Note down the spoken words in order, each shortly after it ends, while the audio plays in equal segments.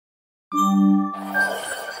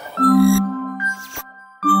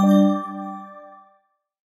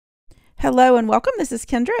Hello and welcome. This is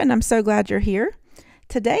Kendra and I'm so glad you're here.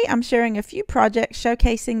 Today I'm sharing a few projects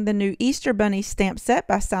showcasing the new Easter Bunnies Stamp Set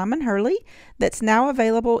by Simon Hurley that's now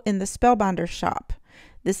available in the Spellbinders shop.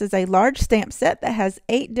 This is a large stamp set that has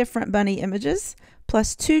 8 different bunny images,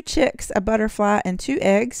 plus 2 chicks, a butterfly, and 2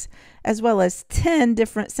 eggs, as well as 10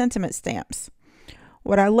 different sentiment stamps.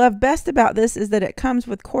 What I love best about this is that it comes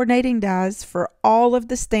with coordinating dies for all of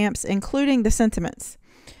the stamps, including the sentiments.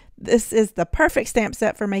 This is the perfect stamp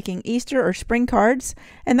set for making Easter or spring cards,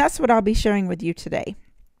 and that's what I'll be sharing with you today.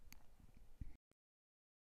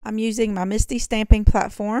 I'm using my Misty stamping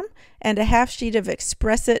platform and a half sheet of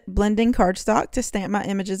Express It blending cardstock to stamp my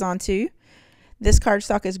images onto. This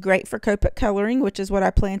cardstock is great for Copic coloring, which is what I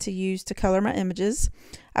plan to use to color my images.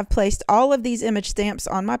 I've placed all of these image stamps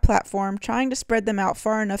on my platform, trying to spread them out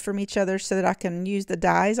far enough from each other so that I can use the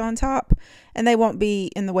dies on top and they won't be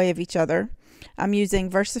in the way of each other. I'm using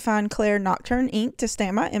VersaFine Clair Nocturne ink to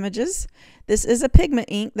stamp my images. This is a pigment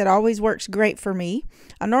ink that always works great for me.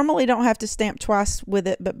 I normally don't have to stamp twice with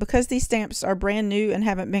it, but because these stamps are brand new and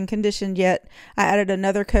haven't been conditioned yet, I added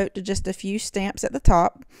another coat to just a few stamps at the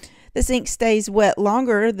top. This ink stays wet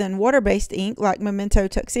longer than water-based ink like Memento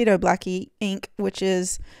Tuxedo Black ink, which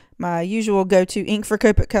is my usual go-to ink for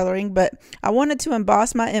Copic coloring, but I wanted to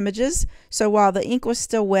emboss my images, so while the ink was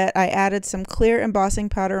still wet, I added some clear embossing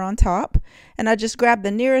powder on top, and I just grabbed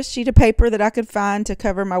the nearest sheet of paper that I could find to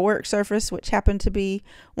cover my work surface, which happened to be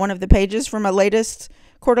one of the pages from my latest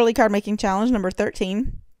quarterly card making challenge, number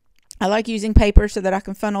 13. I like using paper so that I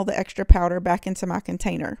can funnel the extra powder back into my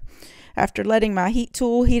container. After letting my heat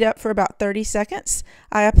tool heat up for about 30 seconds,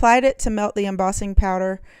 I applied it to melt the embossing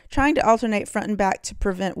powder, trying to alternate front and back to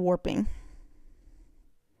prevent warping.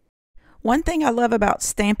 One thing I love about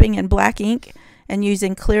stamping in black ink and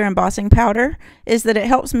using clear embossing powder is that it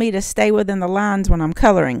helps me to stay within the lines when I'm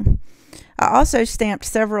coloring. I also stamped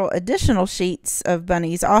several additional sheets of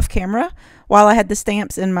bunnies off camera while I had the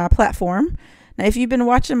stamps in my platform. Now, if you've been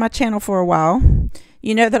watching my channel for a while,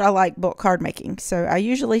 you know that I like bulk card making, so I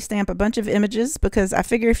usually stamp a bunch of images because I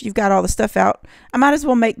figure if you've got all the stuff out, I might as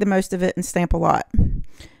well make the most of it and stamp a lot.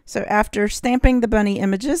 So after stamping the bunny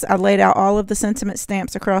images, I laid out all of the sentiment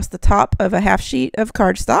stamps across the top of a half sheet of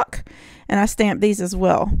cardstock, and I stamped these as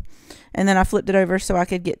well. And then I flipped it over so I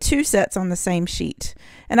could get 2 sets on the same sheet.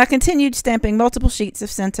 And I continued stamping multiple sheets of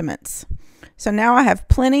sentiments. So now I have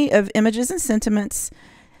plenty of images and sentiments.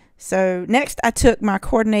 So next I took my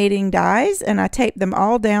coordinating dies and I taped them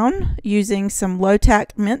all down using some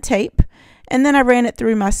low-tack mint tape, and then I ran it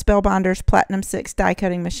through my Spellbinders Platinum 6 die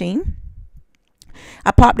cutting machine.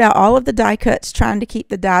 I popped out all of the die cuts, trying to keep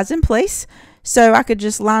the dies in place so I could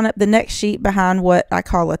just line up the next sheet behind what I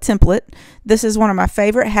call a template. This is one of my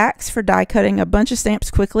favorite hacks for die cutting a bunch of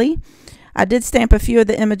stamps quickly. I did stamp a few of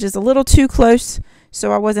the images a little too close,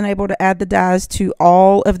 so I wasn't able to add the dies to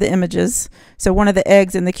all of the images. So one of the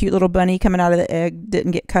eggs and the cute little bunny coming out of the egg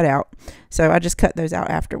didn't get cut out. So I just cut those out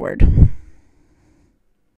afterward.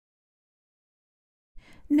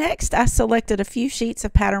 Next, I selected a few sheets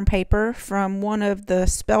of pattern paper from one of the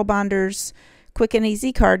Spellbinders Quick and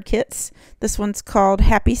Easy card kits. This one's called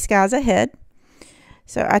Happy Skies Ahead.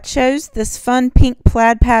 So I chose this fun pink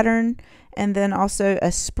plaid pattern, and then also a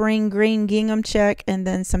spring green gingham check, and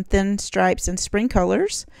then some thin stripes and spring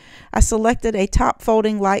colors. I selected a top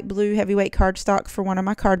folding light blue heavyweight cardstock for one of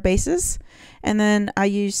my card bases, and then I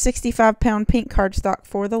used 65-pound pink cardstock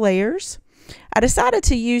for the layers. I decided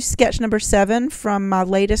to use sketch number 7 from my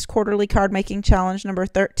latest quarterly card making challenge, number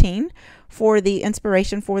 13, for the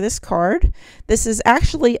inspiration for this card. This is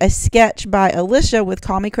actually a sketch by Alicia with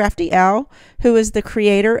Call Me Crafty Owl, who is the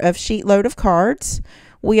creator of Sheetload of Cards.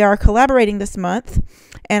 We are collaborating this month,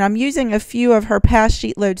 and I'm using a few of her past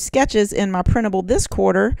Sheetload sketches in my printable this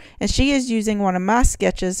quarter, and she is using one of my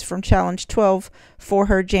sketches from Challenge 12 for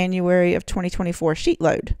her January of 2024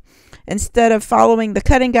 Sheetload. Instead of following the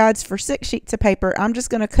cutting guides for 6 sheets of paper, I'm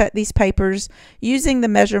just going to cut these papers using the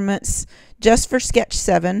measurements just for sketch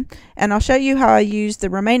 7, and I'll show you how I use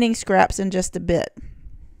the remaining scraps in just a bit.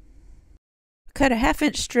 Cut a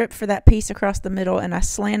 1/2-inch strip for that piece across the middle, and I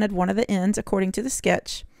slanted one of the ends according to the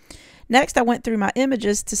sketch. Next, I went through my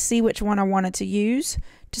images to see which one I wanted to use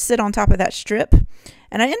to sit on top of that strip,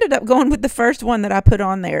 and I ended up going with the first one that I put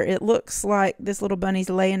on there. It looks like this little bunny's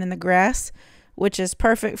laying in the grass, which is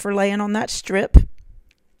perfect for laying on that strip.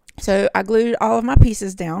 So I glued all of my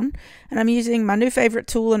pieces down, and I'm using my new favorite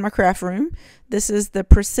tool in my craft room. This is the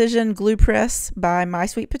Precision Glue Press by My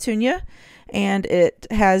Sweet Petunia, and it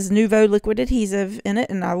has Nuvo liquid adhesive in it,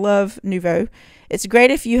 and I love Nuvo. It's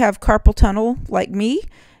great if you have carpal tunnel like me,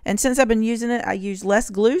 And since I've been using it, I use less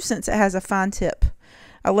glue since it has a fine tip.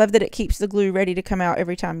 I love that it keeps the glue ready to come out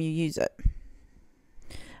every time you use it.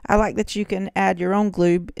 I like that you can add your own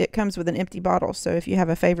glue. It comes with an empty bottle, so if you have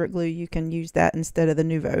a favorite glue, you can use that instead of the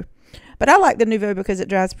Nuvo. But I like the Nuvo because it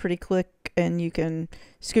dries pretty quick and you can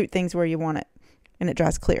scoot things where you want it, and it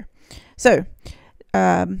dries clear. So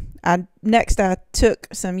next I took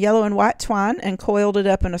some yellow and white twine and coiled it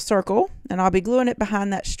up in a circle, and I'll be gluing it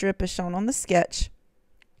behind that strip as shown on the sketch.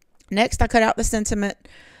 Next I cut out the sentiment,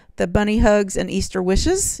 the bunny hugs and Easter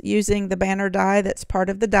wishes, using the banner die that's part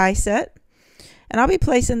of the die set. And I'll be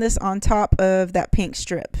placing this on top of that pink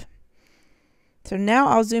strip. So now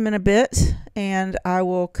I'll zoom in a bit and I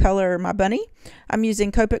will color my bunny. I'm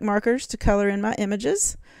using Copic markers to color in my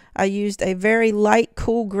images. I used a very light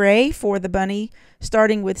cool gray for the bunny,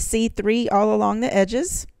 starting with C3 all along the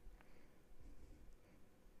edges.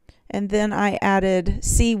 And then I added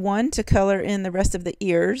C1 to color in the rest of the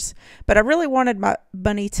ears. But I really wanted my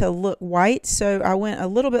bunny to look white, so I went a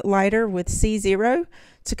little bit lighter with C0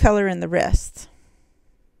 to color in the rest.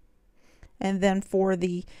 And then for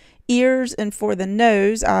the ears and for the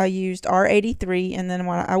nose, I used R83, and then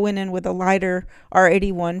I went in with a lighter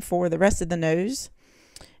R81 for the rest of the nose.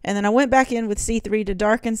 And then I went back in with C3 to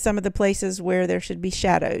darken some of the places where there should be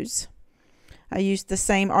shadows. I used the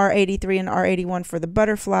same R83 and R81 for the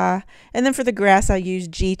butterfly, and then for the grass I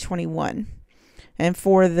used G21. And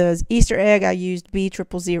for the Easter egg I used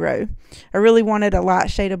B000. I really wanted a light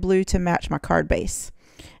shade of blue to match my card base.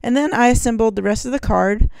 And then I assembled the rest of the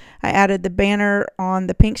card. I added the banner on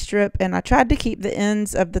the pink strip, and I tried to keep the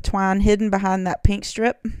ends of the twine hidden behind that pink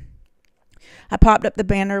strip. I popped up the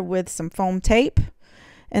banner with some foam tape,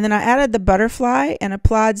 and then I added the butterfly and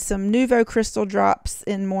applied some Nuvo crystal drops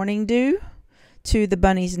in Morning Dew to the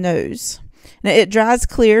bunny's nose. Now it dries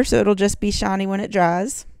clear, so it'll just be shiny when it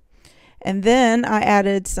dries. And then I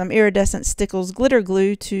added some iridescent Stickles glitter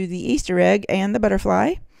glue to the Easter egg and the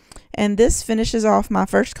butterfly. And this finishes off my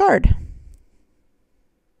first card.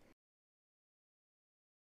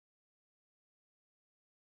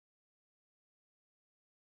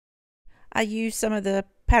 I used some of the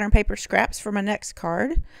pattern paper scraps for my next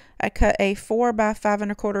card. I cut a 4 by 5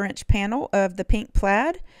 1/4 inch panel of the pink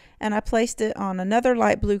plaid, and I placed it on another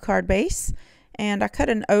light blue card base, and I cut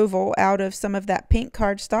an oval out of some of that pink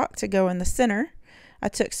cardstock to go in the center. I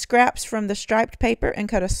took scraps from the striped paper and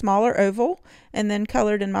cut a smaller oval, and then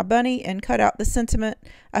colored in my bunny and cut out the sentiment,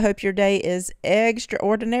 "I hope your day is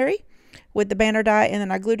extraordinary," with the banner die, and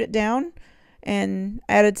then I glued it down and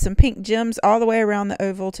added some pink gems all the way around the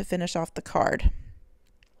oval to finish off the card.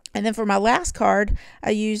 And then for my last card, I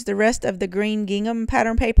used the rest of the green gingham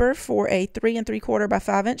pattern paper for a 3 3/4 by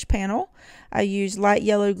 5 inch panel. I used light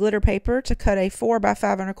yellow glitter paper to cut a 4 by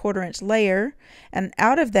 5 1/4 inch layer, and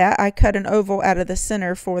out of that I cut an oval out of the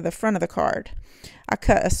center for the front of the card. I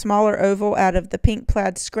cut a smaller oval out of the pink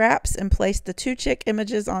plaid scraps and placed the 2 chick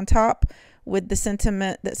images on top with the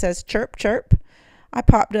sentiment that says "chirp chirp." I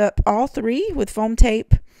popped up all 3 with foam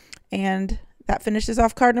tape, and that finishes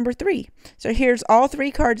off card number 3. So here's all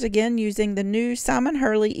 3 cards again using the new Simon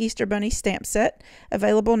Hurley Easter Bunnies Stamp Set,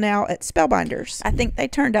 available now at Spellbinders. I think they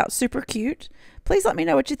turned out super cute. Please let me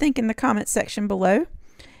know what you think in the comments section below.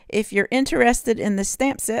 If you're interested in the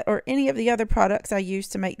stamp set or any of the other products I use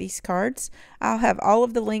to make these cards, I'll have all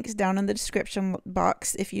of the links down in the description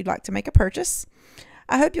box if you'd like to make a purchase.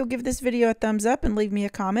 I hope you'll give this video a thumbs up and leave me a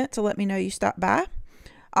comment to let me know you stopped by.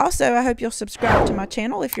 Also, I hope you'll subscribe to my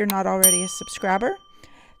channel if you're not already a subscriber.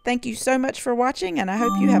 Thank you so much for watching, and I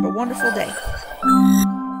hope you have a wonderful day.